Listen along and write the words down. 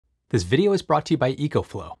This video is brought to you by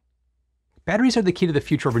EcoFlow. Batteries are the key to the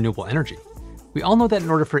future of renewable energy. We all know that in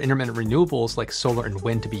order for intermittent renewables like solar and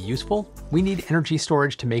wind to be useful, we need energy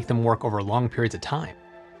storage to make them work over long periods of time.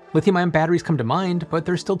 Lithium-ion batteries come to mind, but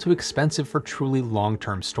they're still too expensive for truly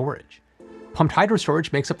long-term storage. Pumped hydro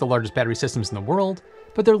storage makes up the largest battery systems in the world,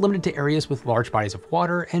 but they're limited to areas with large bodies of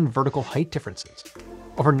water and vertical height differences.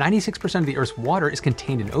 Over 96% of the Earth's water is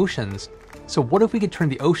contained in oceans, so what if we could turn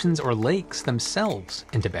the oceans or lakes themselves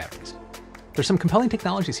into batteries? There's some compelling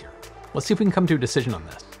technologies here. Let's see if we can come to a decision on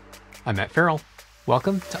this. I'm Matt Ferrell.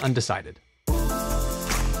 Welcome to Undecided.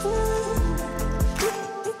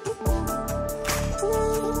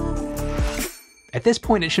 At this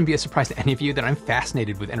point, it shouldn't be a surprise to any of you that I'm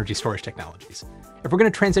fascinated with energy storage technologies. If we're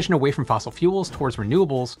going to transition away from fossil fuels towards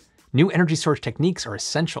renewables, new energy storage techniques are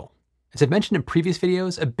essential. As I've mentioned in previous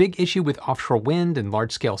videos, a big issue with offshore wind and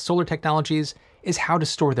large-scale solar technologies is how to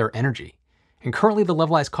store their energy. And currently the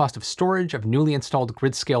levelized cost of storage of newly installed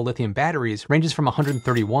grid-scale lithium batteries ranges from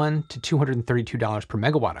 $131 to $232 per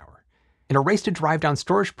megawatt hour. In a race to drive down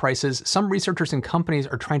storage prices, some researchers and companies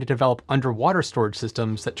are trying to develop underwater storage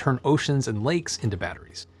systems that turn oceans and lakes into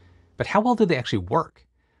batteries. But how well do they actually work?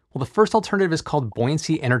 Well, the first alternative is called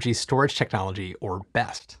Buoyancy Energy Storage Technology, or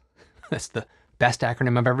BEST. That's the best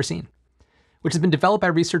acronym I've ever seen, which has been developed by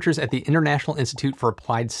researchers at the International Institute for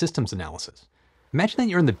Applied Systems Analysis. Imagine that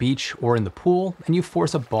you're in the beach or in the pool and you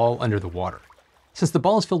force a ball under the water. Since the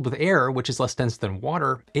ball is filled with air, which is less dense than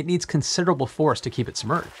water, it needs considerable force to keep it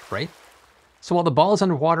submerged, right? So while the ball is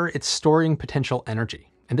underwater, it's storing potential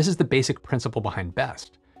energy. And this is the basic principle behind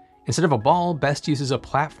BEST. Instead of a ball, BEST uses a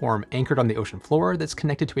platform anchored on the ocean floor that's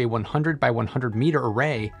connected to a 100 by 100 meter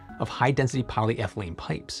array of high-density polyethylene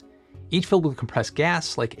pipes, each filled with compressed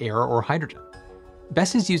gas like air or hydrogen.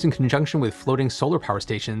 BEST is used in conjunction with floating solar power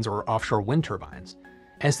stations or offshore wind turbines.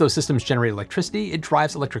 As those systems generate electricity, it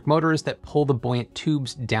drives electric motors that pull the buoyant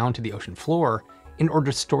tubes down to the ocean floor in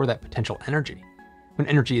order to store that potential energy. When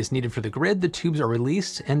energy is needed for the grid, the tubes are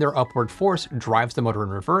released and their upward force drives the motor in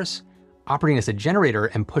reverse, operating as a generator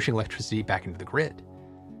and pushing electricity back into the grid.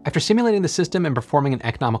 After simulating the system and performing an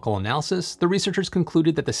economical analysis, the researchers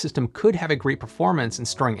concluded that the system could have a great performance in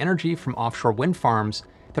storing energy from offshore wind farms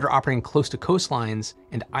that are operating close to coastlines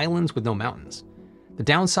and islands with no mountains. The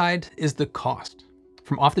downside is the cost.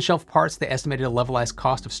 From off-the-shelf parts, they estimated a levelized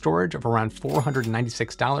cost of storage of around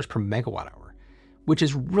 $496 per megawatt hour, which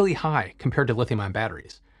is really high compared to lithium-ion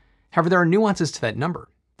batteries. However, there are nuances to that number.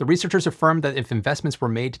 The researchers affirmed that if investments were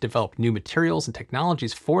made to develop new materials and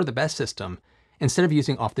technologies for the BEST system, instead of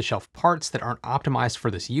using off-the-shelf parts that aren't optimized for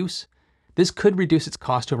this use, this could reduce its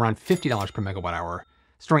cost to around $50 per megawatt hour,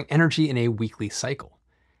 storing energy in a weekly cycle.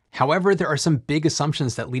 However, there are some big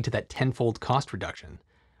assumptions that lead to that tenfold cost reduction.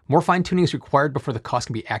 More fine-tuning is required before the cost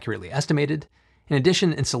can be accurately estimated. In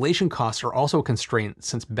addition, installation costs are also a constraint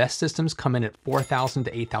since BEST systems come in at $4,000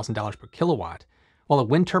 to $8,000 per kilowatt, while a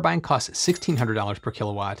wind turbine costs $1,600 per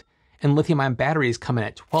kilowatt, and lithium-ion batteries come in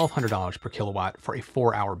at $1,200 per kilowatt for a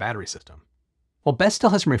 4-hour battery system. While BEST still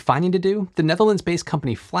has some refining to do, the Netherlands-based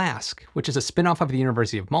company Flask, which is a spin-off of the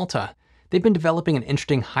University of Malta, they've been developing an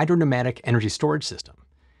interesting hydropneumatic energy storage system.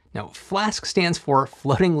 Now, FLASK stands for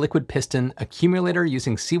Floating Liquid Piston Accumulator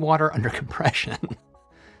Using Seawater Under Compression.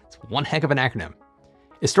 It's one heck of an acronym.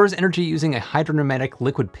 It stores energy using a hydropneumatic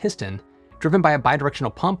liquid piston driven by a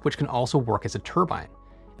bidirectional pump, which can also work as a turbine.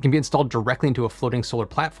 It can be installed directly into a floating solar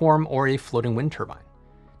platform or a floating wind turbine.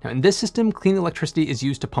 Now, in this system, clean electricity is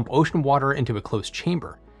used to pump ocean water into a closed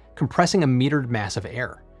chamber, compressing a metered mass of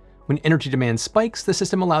air. When energy demand spikes, the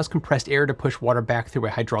system allows compressed air to push water back through a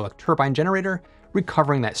hydraulic turbine generator,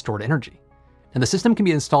 recovering that stored energy. And the system can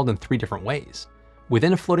be installed in 3 different ways: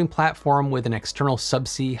 within a floating platform with an external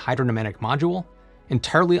subsea hydropneumatic module,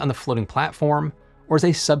 entirely on the floating platform, or as a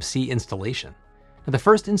subsea installation. Now, the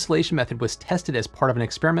first installation method was tested as part of an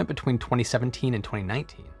experiment between 2017 and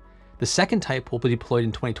 2019. The second type will be deployed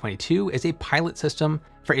in 2022 as a pilot system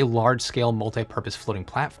for a large-scale multi-purpose floating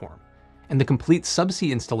platform. And the complete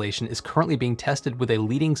subsea installation is currently being tested with a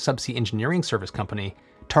leading subsea engineering service company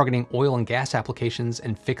targeting oil and gas applications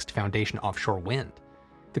and fixed foundation offshore wind.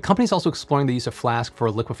 The company is also exploring the use of Flask for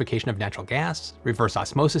liquefaction of natural gas, reverse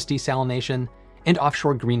osmosis desalination, and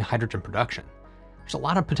offshore green hydrogen production. There's a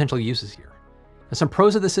lot of potential uses here. Now, some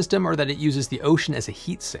pros of the system are that it uses the ocean as a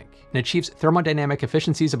heat sink and achieves thermodynamic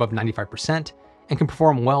efficiencies above 95% and can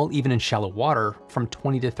perform well even in shallow water from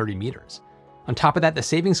 20 to 30 meters. On top of that, the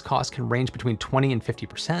savings cost can range between 20 and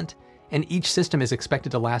 50%, and each system is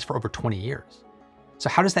expected to last for over 20 years. So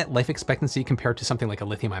how does that life expectancy compare to something like a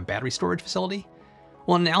lithium-ion battery storage facility?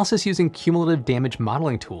 Well, analysis using cumulative damage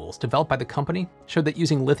modeling tools developed by the company showed that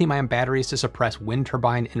using lithium-ion batteries to suppress wind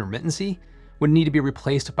turbine intermittency would need to be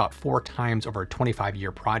replaced about 4 times over a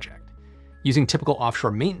 25-year project. Using typical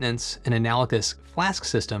offshore maintenance, an analogous flask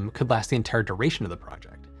system could last the entire duration of the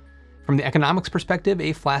project. From the economics perspective,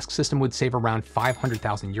 a flask system would save around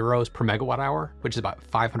 500,000 euros per megawatt hour, which is about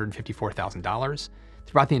 $554,000,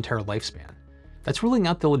 throughout the entire lifespan. That's ruling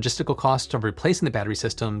out the logistical costs of replacing the battery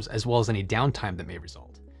systems as well as any downtime that may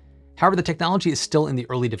result. However, the technology is still in the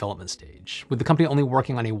early development stage, with the company only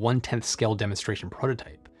working on a 1/10 scale demonstration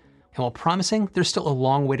prototype. And while promising, there's still a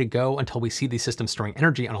long way to go until we see these systems storing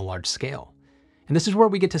energy on a large scale. And this is where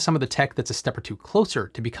we get to some of the tech that's a step or two closer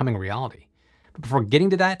to becoming reality. But before getting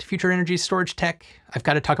to that future energy storage tech, I've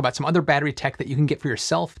got to talk about some other battery tech that you can get for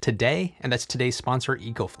yourself today, and that's today's sponsor,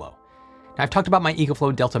 EcoFlow. Now, I've talked about my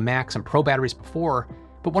EcoFlow Delta Max and Pro batteries before,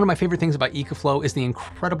 but one of my favorite things about EcoFlow is the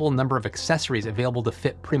incredible number of accessories available to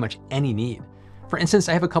fit pretty much any need. For instance,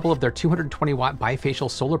 I have a couple of their 220-watt bifacial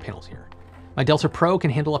solar panels here. My Delta Pro can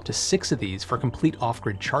handle up to 6 of these for complete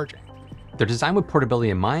off-grid charging. They're designed with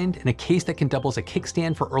portability in mind, and a case that can double as a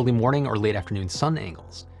kickstand for early morning or late afternoon sun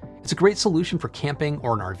angles. It's a great solution for camping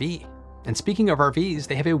or an RV. And speaking of RVs,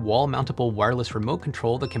 they have a wall-mountable wireless remote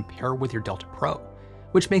control that can pair with your Delta Pro,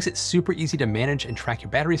 which makes it super easy to manage and track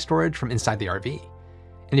your battery storage from inside the RV.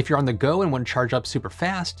 And if you're on the go and want to charge up super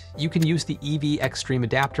fast, you can use the EV Extreme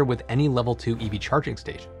adapter with any level 2 EV charging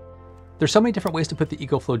station. There's so many different ways to put the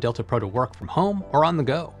EcoFlow Delta Pro to work from home or on the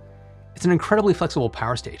go. It's an incredibly flexible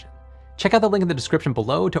power station. Check out the link in the description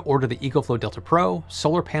below to order the EcoFlow Delta Pro,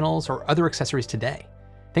 solar panels, or other accessories today.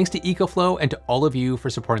 Thanks to EcoFlow and to all of you for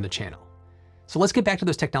supporting the channel. So let's get back to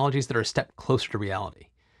those technologies that are a step closer to reality.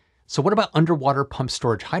 So what about underwater pump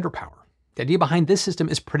storage hydropower? The idea behind this system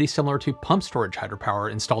is pretty similar to pump storage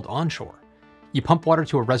hydropower installed onshore. You pump water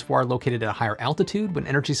to a reservoir located at a higher altitude when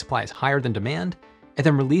energy supply is higher than demand, and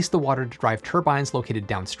then release the water to drive turbines located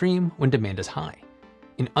downstream when demand is high.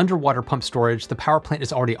 In underwater pump storage, the power plant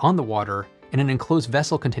is already on the water, and an enclosed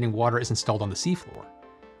vessel containing water is installed on the seafloor.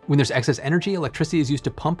 When there's excess energy, electricity is used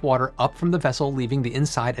to pump water up from the vessel, leaving the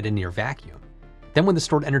inside at a near vacuum. Then when the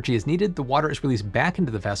stored energy is needed, the water is released back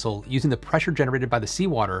into the vessel using the pressure generated by the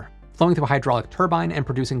seawater, flowing through a hydraulic turbine and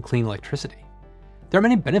producing clean electricity. There are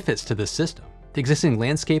many benefits to this system. The existing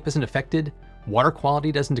landscape isn't affected, water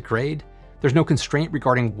quality doesn't degrade, there's no constraint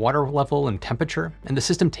regarding water level and temperature, and the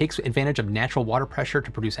system takes advantage of natural water pressure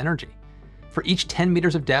to produce energy. For each 10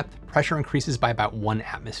 meters of depth, pressure increases by about 1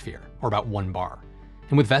 atmosphere, or about 1 bar.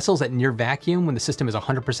 And with vessels at near vacuum when the system is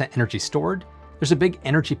 100% energy stored, there's a big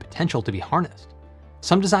energy potential to be harnessed.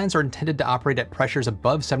 Some designs are intended to operate at pressures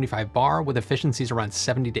above 75 bar with efficiencies around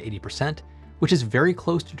 70 to 80%, which is very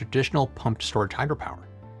close to traditional pumped storage hydropower.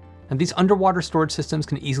 And these underwater storage systems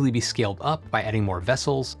can easily be scaled up by adding more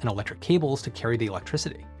vessels and electric cables to carry the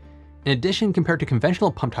electricity. In addition, compared to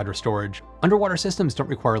conventional pumped hydro storage, underwater systems don't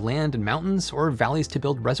require land and mountains or valleys to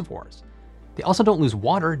build reservoirs. They also don't lose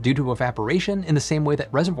water due to evaporation in the same way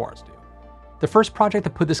that reservoirs do. The first project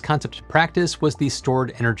that put this concept to practice was the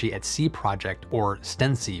Stored Energy at Sea project, or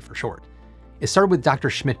STENSEA for short. It started with Dr.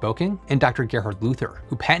 Schmidt-Boking and Dr. Gerhard Luther,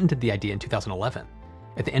 who patented the idea in 2011.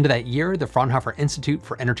 At the end of that year, the Fraunhofer Institute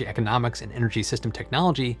for Energy Economics and Energy System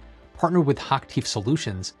Technology partnered with Hochtief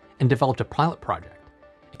Solutions and developed a pilot project.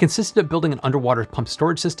 It consisted of building an underwater pump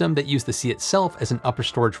storage system that used the sea itself as an upper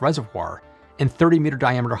storage reservoir and 30-meter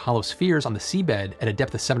diameter hollow spheres on the seabed at a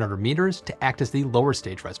depth of 700 meters to act as the lower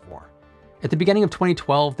stage reservoir. At the beginning of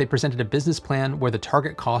 2012, they presented a business plan where the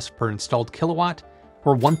target cost per installed kilowatt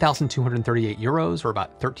were 1,238 euros, or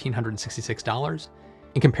about $1,366.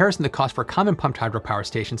 In comparison, the cost for common pumped hydropower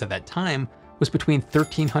stations at that time was between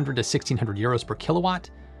 1,300 to 1,600 euros per kilowatt,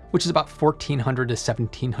 which is about $1,400 to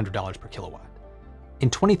 $1,700 per kilowatt. In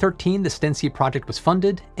 2013, the STENSEA project was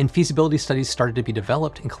funded, and feasibility studies started to be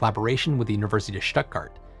developed in collaboration with the University of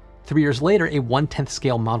Stuttgart. 3 years later, a 1/10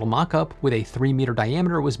 scale model mock-up with a 3-meter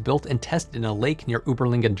diameter was built and tested in a lake near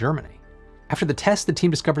Überlingen, Germany. After the test, the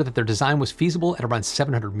team discovered that their design was feasible at around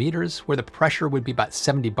 700 meters, where the pressure would be about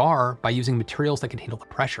 70 bar by using materials that could handle the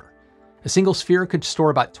pressure. A single sphere could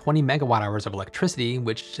store about 20 megawatt hours of electricity,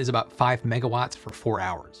 which is about 5 megawatts for 4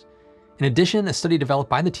 hours. In addition, a study developed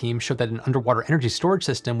by the team showed that an underwater energy storage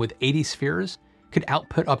system with 80 spheres could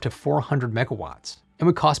output up to 400 megawatts and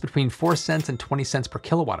would cost between 4 cents and 20 cents per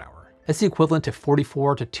kilowatt hour. That's the equivalent to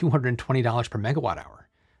 $44 to $220 per megawatt hour.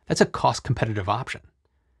 That's a cost competitive option.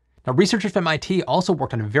 Now, researchers from MIT also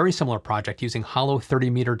worked on a very similar project using hollow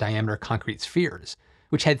 30-meter diameter concrete spheres,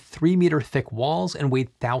 which had 3-meter thick walls and weighed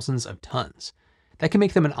thousands of tons. That can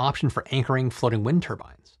make them an option for anchoring floating wind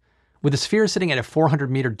turbines. With the sphere sitting at a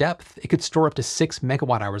 400-meter depth, it could store up to 6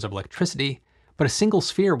 megawatt hours of electricity, but a single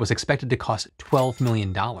sphere was expected to cost $12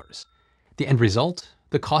 million. The end result?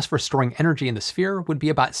 The cost for storing energy in the sphere would be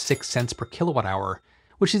about 6 cents per kilowatt hour,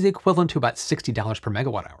 which is the equivalent to about $60 per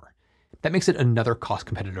megawatt hour. That makes it another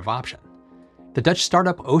cost-competitive option. The Dutch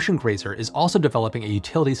startup OceanGrazer is also developing a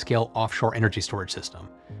utility-scale offshore energy storage system,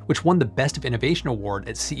 which won the Best of Innovation Award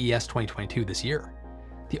at CES 2022 this year.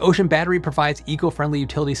 The Ocean battery provides eco-friendly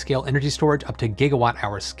utility-scale energy storage up to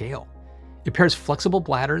gigawatt-hour scale. It pairs flexible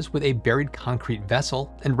bladders with a buried concrete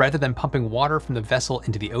vessel, and rather than pumping water from the vessel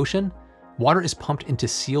into the ocean, water is pumped into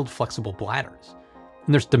sealed flexible bladders.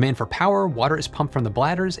 When there's demand for power, water is pumped from the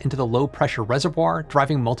bladders into the low-pressure reservoir,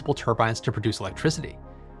 driving multiple turbines to produce electricity.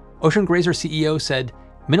 OceanGrazer CEO said,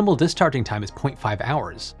 "Minimal discharging time is 0.5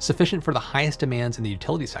 hours, sufficient for the highest demands in the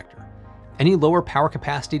utility sector. Any lower power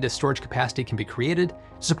capacity to storage capacity can be created to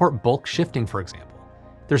support bulk shifting, for example.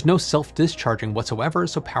 There's no self-discharging whatsoever,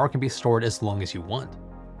 so power can be stored as long as you want."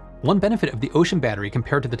 One benefit of the Ocean battery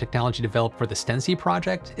compared to the technology developed for the Stensea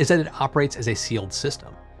project is that it operates as a sealed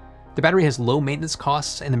system. The battery has low maintenance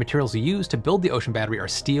costs, and the materials used to build the Ocean battery are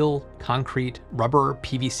steel, concrete, rubber,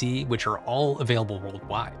 PVC, which are all available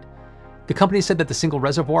worldwide. The company said that the single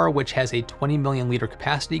reservoir, which has a 20 million liter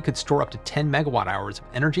capacity, could store up to 10 megawatt hours of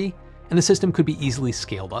energy, and the system could be easily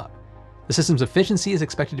scaled up. The system's efficiency is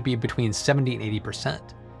expected to be between 70 and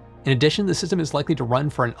 80%. In addition, the system is likely to run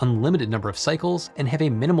for an unlimited number of cycles and have a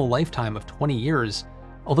minimal lifetime of 20 years,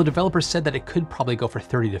 although developers said that it could probably go for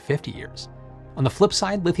 30 to 50 years. On the flip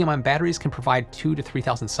side, lithium-ion batteries can provide 2,000 to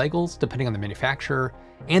 3,000 cycles, depending on the manufacturer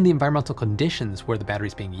and the environmental conditions where the battery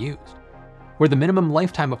is being used. Where the minimum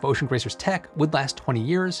lifetime of OceanGrazer's tech would last 20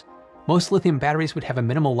 years, most lithium batteries would have a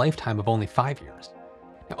minimal lifetime of only 5 years.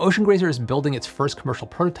 Now, OceanGrazer is building its first commercial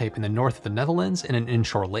prototype in the north of the Netherlands in an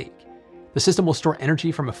inshore lake. The system will store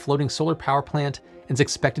energy from a floating solar power plant and is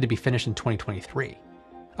expected to be finished in 2023.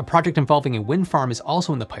 A project involving a wind farm is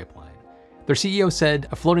also in the pipeline. Their CEO said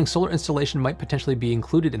a floating solar installation might potentially be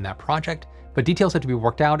included in that project, but details have to be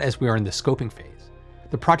worked out as we are in the scoping phase.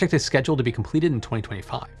 The project is scheduled to be completed in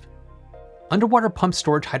 2025. Underwater pumped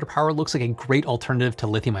storage hydropower looks like a great alternative to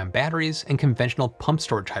lithium-ion batteries and conventional pumped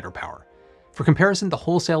storage hydropower. For comparison, the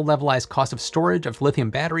wholesale levelized cost of storage of lithium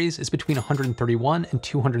batteries is between $131 and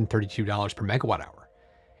 $232 per megawatt hour,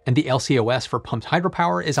 and the LCOS for pumped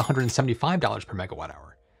hydropower is $175 per megawatt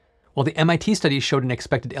hour. While the MIT study showed an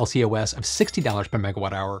expected LCOS of $60 per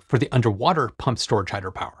megawatt hour for the underwater pumped storage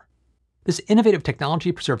hydropower. This innovative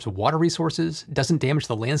technology preserves water resources, doesn't damage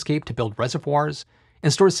the landscape to build reservoirs,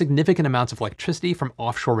 and stores significant amounts of electricity from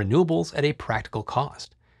offshore renewables at a practical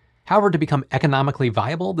cost. However, to become economically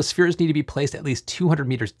viable, the spheres need to be placed at least 200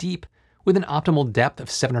 meters deep with an optimal depth of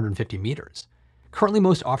 750 meters. Currently,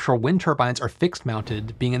 most offshore wind turbines are fixed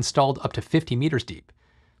mounted, being installed up to 50 meters deep,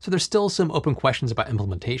 so there's still some open questions about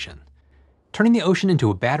implementation. Turning the ocean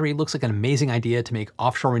into a battery looks like an amazing idea to make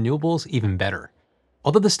offshore renewables even better.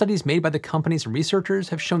 Although the studies made by the companies and researchers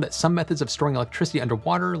have shown that some methods of storing electricity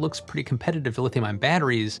underwater looks pretty competitive to lithium-ion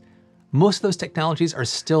batteries, most of those technologies are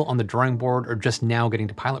still on the drawing board or just now getting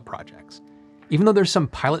to pilot projects. Even though there's some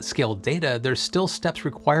pilot-scale data, there's still steps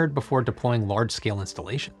required before deploying large-scale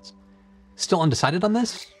installations. Still undecided on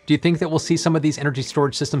this? Do you think that we'll see some of these energy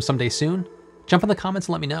storage systems someday soon? Jump in the comments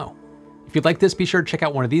and let me know. If you'd like this, be sure to check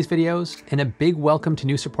out one of these videos, and a big welcome to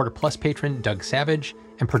new Supporter Plus patron Doug Savage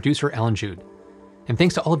and producer Alan Jude. And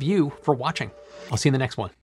thanks to all of you for watching. I'll see you in the next one.